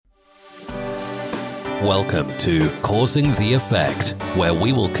Welcome to Causing the Effect, where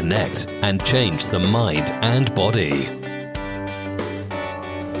we will connect and change the mind and body.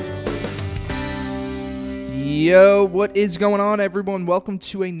 Yo, what is going on, everyone? Welcome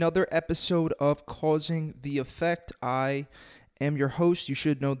to another episode of Causing the Effect. I am your host. You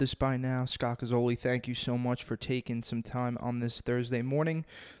should know this by now, Scott Gazzoli. Thank you so much for taking some time on this Thursday morning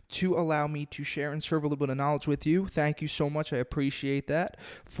to allow me to share and serve a little bit of knowledge with you. Thank you so much. I appreciate that.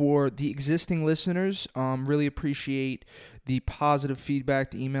 For the existing listeners, really appreciate the positive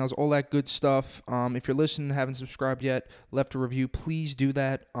feedback, the emails, all that good stuff. If you're listening and haven't subscribed yet, left a review, please do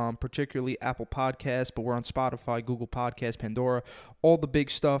that, particularly Apple Podcasts, but we're on Spotify, Google Podcasts, Pandora, all the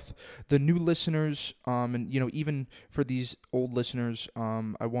big stuff. The new listeners, and even for these old listeners,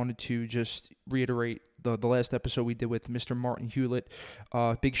 I wanted to just reiterate the last episode we did with Mr. Martin Hewlett.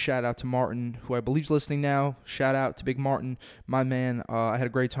 Big shout out to Martin, who I believe is listening now. Shout out to Big Martin, my man. I had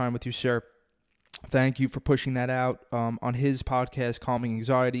a great time with you, sir. Thank you for pushing that out on his podcast, Calming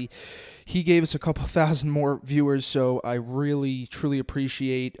Anxiety. He gave us a couple thousand more viewers, so I really, truly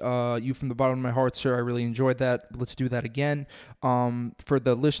appreciate you from the bottom of my heart, sir. I really enjoyed that. Let's do that again. For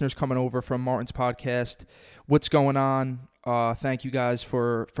the listeners coming over from Martin's podcast, what's going on? Thank you guys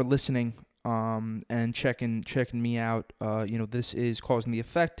for listening. And checking me out. This is Causing the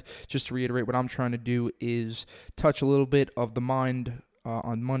Effect. Just to reiterate, what I'm trying to do is touch a little bit of the mind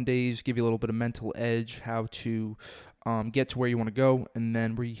on Mondays, give you a little bit of mental edge, how to get to where you want to go, and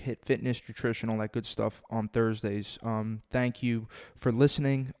then we hit fitness, nutrition, all that good stuff on Thursdays. Thank you for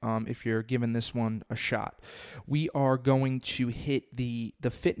listening. If you're giving this one a shot, we are going to hit the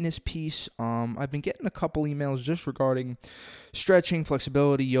fitness piece. I've been getting a couple emails just regarding stretching,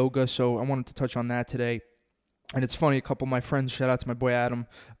 flexibility, yoga, so I wanted to touch on that today. And it's funny, a couple of my friends, shout out to my boy Adam,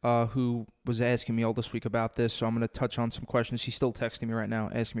 who was asking me all this week about this, so I'm going to touch on some questions. He's still texting me right now,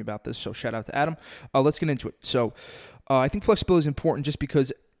 asking me about this, so shout out to Adam. Let's get into it. So I think flexibility is important just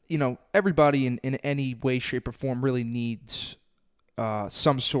because, everybody in any way, shape, or form really needs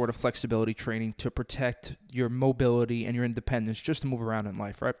some sort of flexibility training to protect your mobility and your independence just to move around in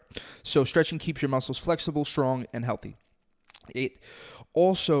life, right? So stretching keeps your muscles flexible, strong, and healthy. It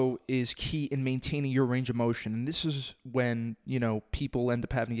also is key in maintaining your range of motion. And this is when, people end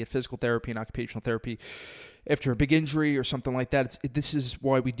up having to get physical therapy and occupational therapy after a big injury or something like that. This is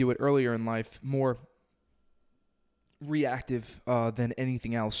why we do it earlier in life, more reactive than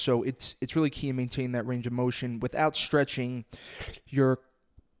anything else. So it's really key in maintaining that range of motion. Without stretching, your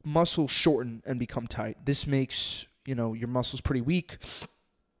muscles shorten and become tight. This makes, your muscles pretty weak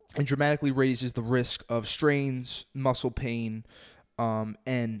and dramatically raises the risk of strains, muscle pain,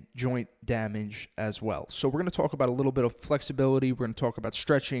 and joint damage as well. So we're going to talk about a little bit of flexibility. We're going to talk about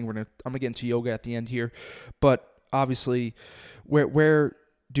stretching. I'm going to get into yoga at the end here. But obviously, where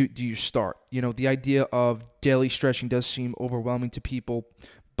do you start? The idea of daily stretching does seem overwhelming to people,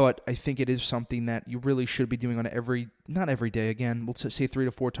 but I think it is something that you really should be doing on not every day. Again, we'll say 3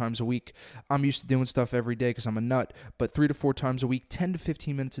 to 4 times a week. I'm used to doing stuff every day because I'm a nut, but 3 to 4 times a week, 10 to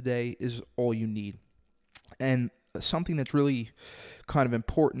 15 minutes a day is all you need. And something that's really kind of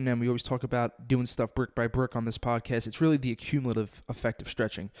important, and we always talk about doing stuff brick by brick on this podcast, it's really the accumulative effect of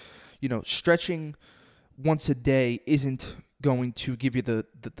stretching. Stretching once a day isn't going to give you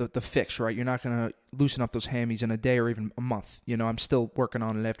the fix, right? You're not going to loosen up those hammies in a day or even a month. I'm still working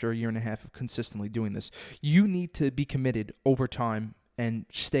on it after a year and a half of consistently doing this. You need to be committed over time and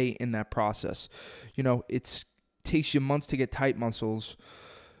stay in that process. It takes you months to get tight muscles,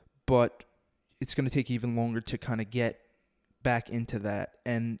 but it's going to take even longer to kind of get back into that.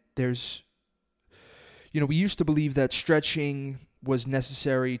 And there's, we used to believe that stretching was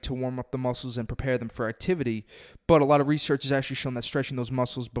necessary to warm up the muscles and prepare them for activity, but a lot of research has actually shown that stretching those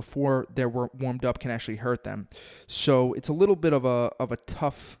muscles before they're warmed up can actually hurt them. So it's a little bit of a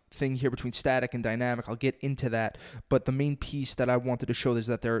tough thing here between static and dynamic. I'll get into that, but the main piece that I wanted to show is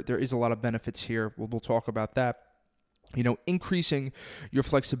that there is a lot of benefits here. We'll talk about that. Increasing your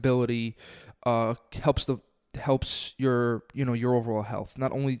flexibility helps your overall health.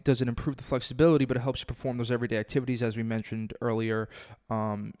 Not only does it improve the flexibility, but it helps you perform those everyday activities, as we mentioned earlier,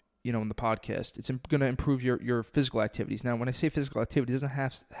 in the podcast. It's going to improve your physical activities. Now, when I say physical activity, it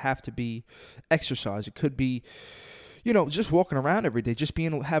doesn't have to be exercise. It could be, just walking around every day, just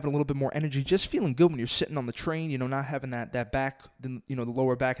having a little bit more energy, just feeling good when you're sitting on the train, not having that back, the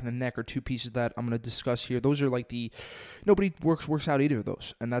lower back and the neck are two pieces that I'm going to discuss here. Those are like nobody works out either of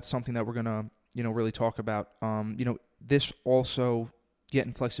those. And that's something that we're going to, really talk about. This also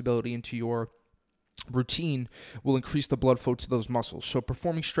getting flexibility into your routine will increase the blood flow to those muscles. So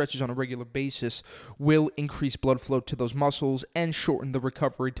performing stretches on a regular basis will increase blood flow to those muscles and shorten the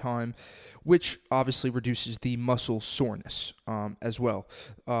recovery time, which obviously reduces the muscle soreness as well.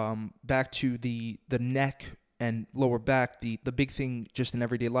 Back to the neck and lower back, the big thing just in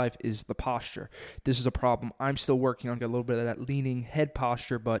everyday life is the posture. This is a problem I'm still working on. Got a little bit of that leaning head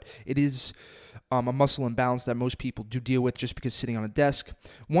posture, but it is a muscle imbalance that most people do deal with just because sitting on a desk.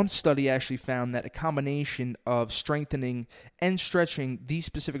 One study actually found that a combination of strengthening and stretching these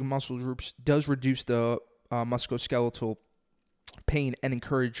specific muscle groups does reduce the musculoskeletal pain and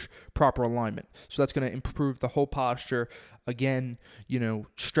encourage proper alignment. So that's going to improve the whole posture. Again,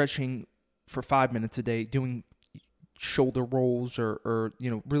 stretching for 5 minutes a day, doing shoulder rolls or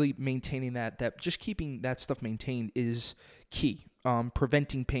really maintaining that just keeping that stuff maintained is key.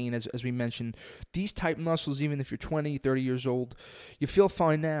 Preventing pain, as we mentioned. These type muscles, even if you're 20, 30 years old, you feel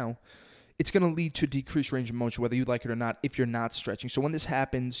fine now, it's going to lead to decreased range of motion, whether you like it or not, if you're not stretching. So when this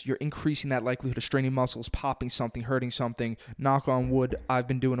happens, you're increasing that likelihood of straining muscles, popping something, hurting something. Knock on wood, I've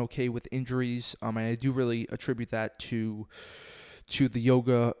been doing okay with injuries, and I do really attribute that to the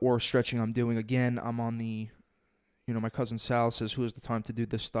yoga or stretching I'm doing. Again, I'm on the, my cousin Sal says, who has the time to do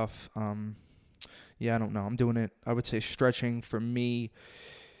this stuff? I don't know. I'm doing it. I would say stretching for me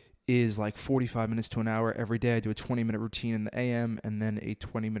is like 45 minutes to an hour every day. I do a 20-minute routine in the AM and then a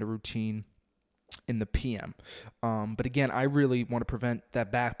 20-minute routine in the PM. But again, I really want to prevent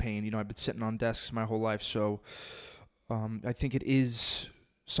that back pain. I've been sitting on desks my whole life, so I think it is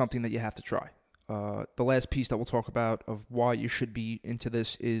something that you have to try. The last piece that we'll talk about of why you should be into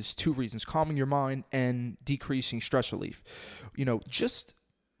this is 2 reasons: calming your mind and decreasing stress relief. Just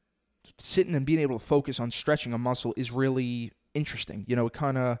sitting and being able to focus on stretching a muscle is really interesting. It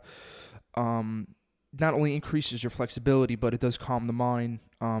kind of not only increases your flexibility, but it does calm the mind.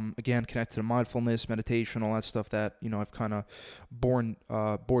 Again, connected to mindfulness, meditation, all that stuff that, I've kind of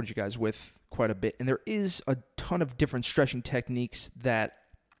bored you guys with quite a bit. And there is a ton of different stretching techniques that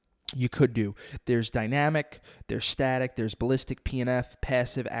you could do. There's dynamic, there's static, there's ballistic, PNF,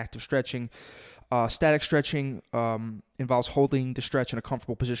 passive, active stretching. Static stretching involves holding the stretch in a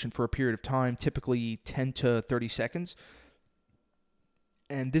comfortable position for a period of time, typically 10 to 30 seconds.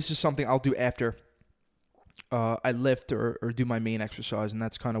 And this is something I'll do after I lift or do my main exercise, and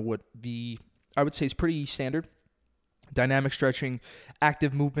that's kind of what I would say is pretty standard. Dynamic stretching,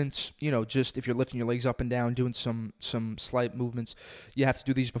 active movements, just if you're lifting your legs up and down, doing some slight movements, you have to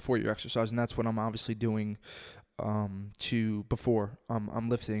do these before your exercise, and that's what I'm obviously doing before I'm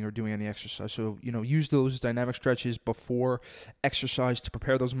lifting or doing any exercise. So, use those dynamic stretches before exercise to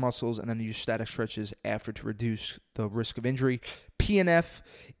prepare those muscles, and then use static stretches after to reduce the risk of injury. PNF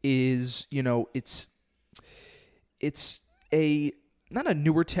is, it's not a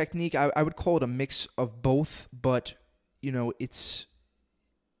newer technique. I would call it a mix of both, but it's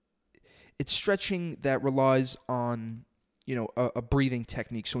stretching that relies on, a breathing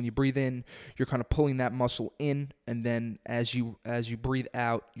technique. So when you breathe in, you're kind of pulling that muscle in, and then as you breathe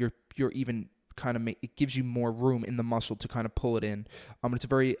out, you're even kind of it gives you more room in the muscle to kind of pull it in. It's a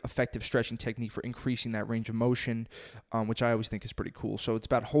very effective stretching technique for increasing that range of motion, which I always think is pretty cool. So it's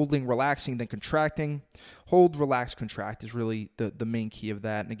about holding, relaxing, then contracting. Hold, relax, contract is really the main key of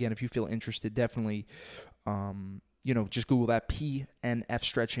that. And again, if you feel interested, definitely just Google that PNF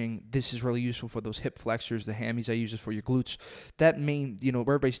stretching. This is really useful for those hip flexors, the hammies. I use this for your glutes. That main, where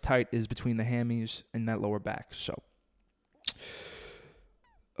everybody's tight is between the hammies and that lower back. So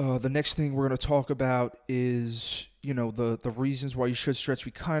the next thing we're going to talk about is, the reasons why you should stretch.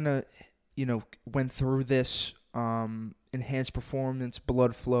 We kind of, went through this, enhanced performance,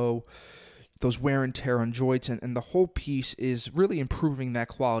 blood flow, those wear and tear on joints, and the whole piece is really improving that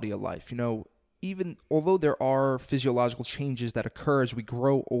quality of life. Even although there are physiological changes that occur as we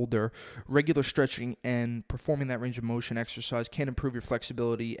grow older, regular stretching and performing that range of motion exercise can improve your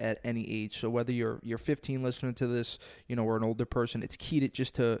flexibility at any age. So whether you're 15 listening to this, or an older person, it's key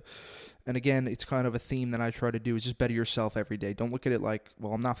to and again, it's kind of a theme that I try to do, is just better yourself every day. Don't look at it like,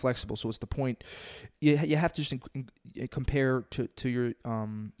 well, I'm not flexible, so what's the point? You have to just compare to your,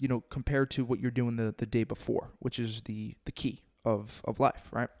 compare to what you're doing the day before, which is the key of life,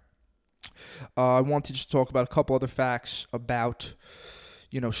 right? I want to just talk about a couple other facts about,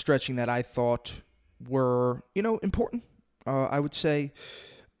 stretching that I thought were, important. I would say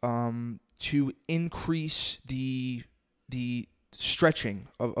to increase the stretching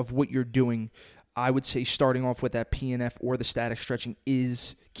of what you're doing, I would say starting off with that PNF or the static stretching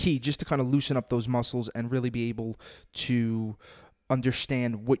is key, just to kind of loosen up those muscles and really be able to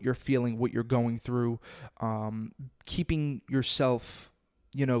understand what you're feeling, what you're going through, keeping yourself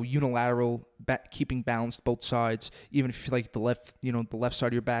unilateral, keeping balanced both sides. Even if you feel like the left side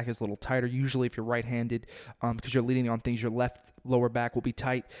of your back is a little tighter. Usually if you're right-handed, because you're leaning on things, your left lower back will be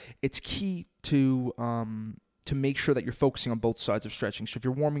tight. It's key to make sure that you're focusing on both sides of stretching. So if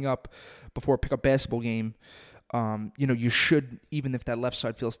you're warming up before a pickup basketball game, you should, even if that left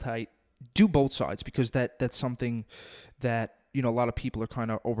side feels tight, do both sides, because that's something that, a lot of people are kind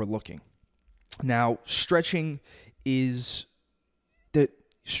of overlooking. Now, stretching and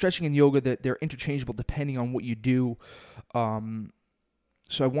yoga, they're interchangeable depending on what you do.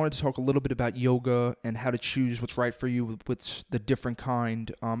 So I wanted to talk a little bit about yoga and how to choose what's right for you, what's the different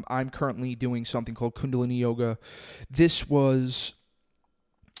kind. I'm currently doing something called Kundalini Yoga. This was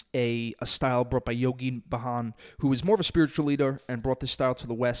a style brought by Yogi Bhajan, who was more of a spiritual leader and brought this style to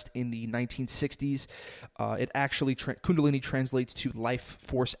the West in the 1960s. It actually, Kundalini translates to life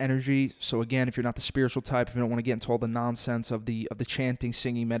force energy. So again, if you're not the spiritual type, if you don't want to get into all the nonsense of the chanting,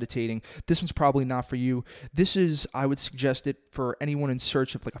 singing, meditating, this one's probably not for you. This is, I would suggest it for anyone in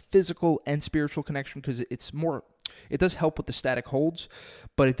search of like a physical and spiritual connection, because it does help with the static holds,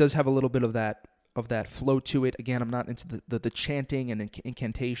 but it does have a little bit of that flow to it. Again, I'm not into the chanting and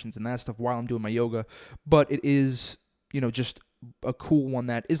incantations and that stuff while I'm doing my yoga, but it is, just a cool one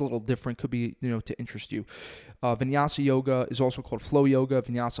that is a little different, could be, to interest you. Vinyasa yoga is also called flow yoga,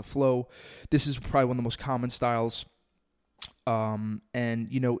 vinyasa flow. This is probably one of the most common styles. And,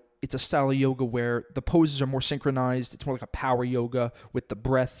 it's a style of yoga where the poses are more synchronized. It's more like a power yoga with the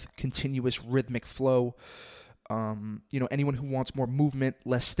breath, continuous rhythmic flow. Anyone who wants more movement,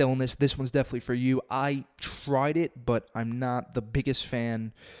 less stillness, this one's definitely for you. I tried it, but I'm not the biggest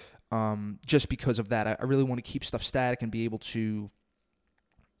fan, just because of that. I really want to keep stuff static and be able to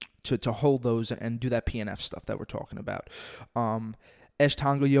hold those and do that PNF stuff that we're talking about.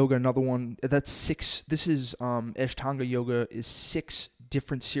 Ashtanga yoga, another one. That's 6. This is Ashtanga yoga is 6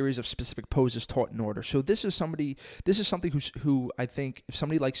 different series of specific poses taught in order. So this is something who I think, if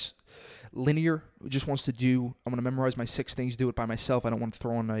somebody likes linear, just wants to do, I'm going to memorize my 6 things, do it by myself. I don't want to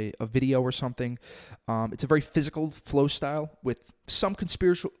throw on a video or something. It's a very physical flow style with some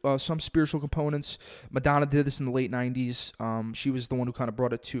spiritual components. Madonna did this in the late 90s. She was the one who kind of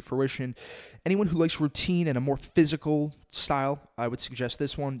brought it to fruition. Anyone who likes routine and a more physical style, I would suggest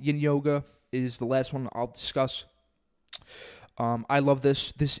this one. Yin yoga is the last one I'll discuss. I love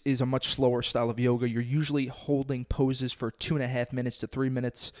this. This is a much slower style of yoga. You're usually holding poses for 2.5 minutes to 3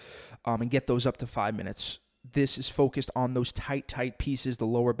 minutes, and get those up to 5 minutes. This is focused on those tight pieces, the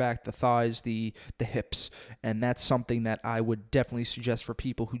lower back, the thighs, the hips, and that's something that I would definitely suggest for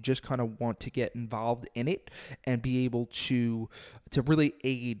people who just kind of want to get involved in it and be able to really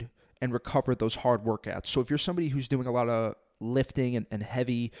aid and recover those hard workouts. So if you're somebody who's doing a lot of lifting and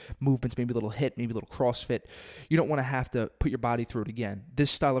heavy movements, maybe a little HIIT, maybe a little CrossFit, you don't want to have to put your body through it again. This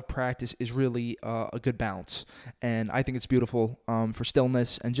style of practice is really a good balance, and I think it's beautiful for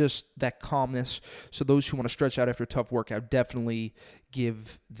stillness and just that calmness. So those who want to stretch out after a tough workout, definitely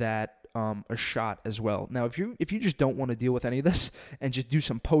give that a shot as well. Now, if you just don't want to deal with any of this and just do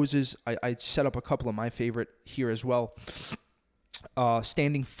some poses, I set up a couple of my favorite here as well.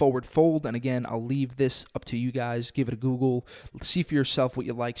 Standing forward fold, and again, I'll leave this up to you guys. Give it a Google, see for yourself what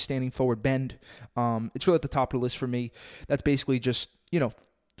you like. Standing forward bend, it's really at the top of the list for me. That's basically just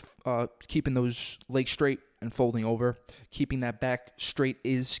keeping those legs straight and folding over. Keeping that back straight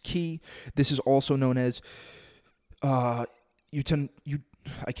is key. This is also known as I can't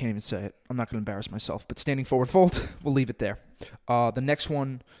even say it. I'm not going to embarrass myself, but standing forward fold, we'll leave it there. The next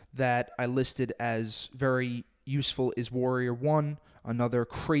one that I listed as very useful is Warrior One, another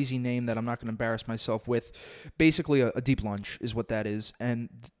crazy name that I'm not going to embarrass myself with. Basically, a deep lunge is what that is, and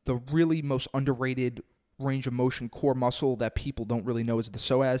the really most underrated range of motion core muscle that people don't really know is the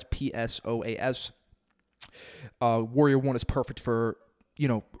psoas, PSOAS. Warrior One is perfect for,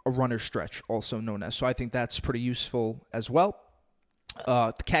 a runner stretch, also known as. So I think that's pretty useful as well.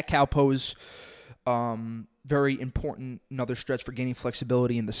 The cat-cow pose, very important, another stretch for gaining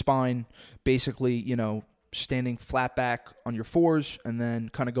flexibility in the spine. Basically, standing flat back on your fours and then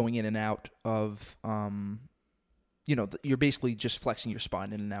kind of going in and out of, you're basically just flexing your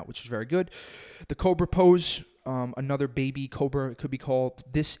spine in and out, which is very good. The cobra pose, another baby cobra, it could be called.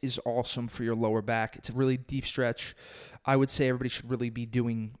 This is awesome for your lower back. It's a really deep stretch. I would say everybody should really be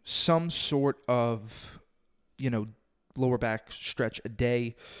doing some sort of, lower back stretch a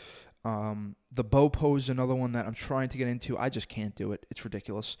day. The bow pose, another one that I'm trying to get into. I just can't do it. It's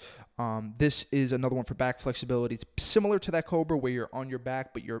ridiculous. This is another one for back flexibility. It's similar to that cobra where you're on your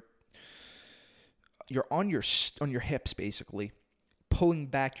back, but you're on your hips, basically, pulling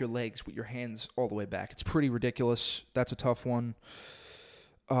back your legs with your hands all the way back. It's pretty ridiculous. That's a tough one.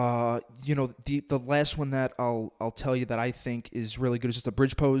 The last one that I'll tell you that I think is really good is just a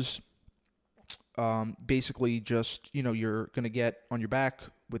bridge pose. Basically just, you're going to get on your back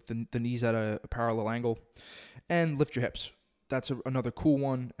with the knees at a parallel angle and lift your hips. That's another cool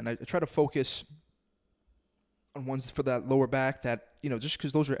one. And I try to focus on ones for that lower back that, just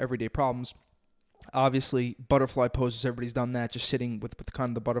because those are everyday problems. Obviously, butterfly poses, everybody's done that, just sitting with kind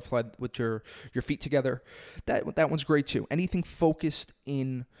of the butterfly with your feet together. That one's great too. Anything focused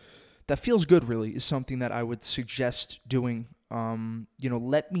in that feels good really is something that I would suggest doing.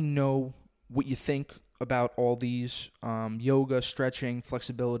 Let me know what you think about all these yoga, stretching,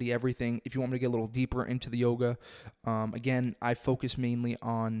 flexibility, everything. If you want me to get a little deeper into the yoga, again, I focus mainly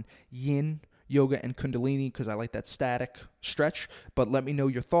on yin yoga and kundalini because I like that static stretch. But let me know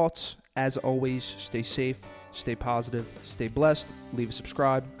your thoughts. As always, stay safe, stay positive, stay blessed, leave a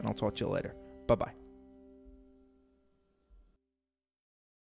subscribe, and I'll talk to you later. Bye-bye.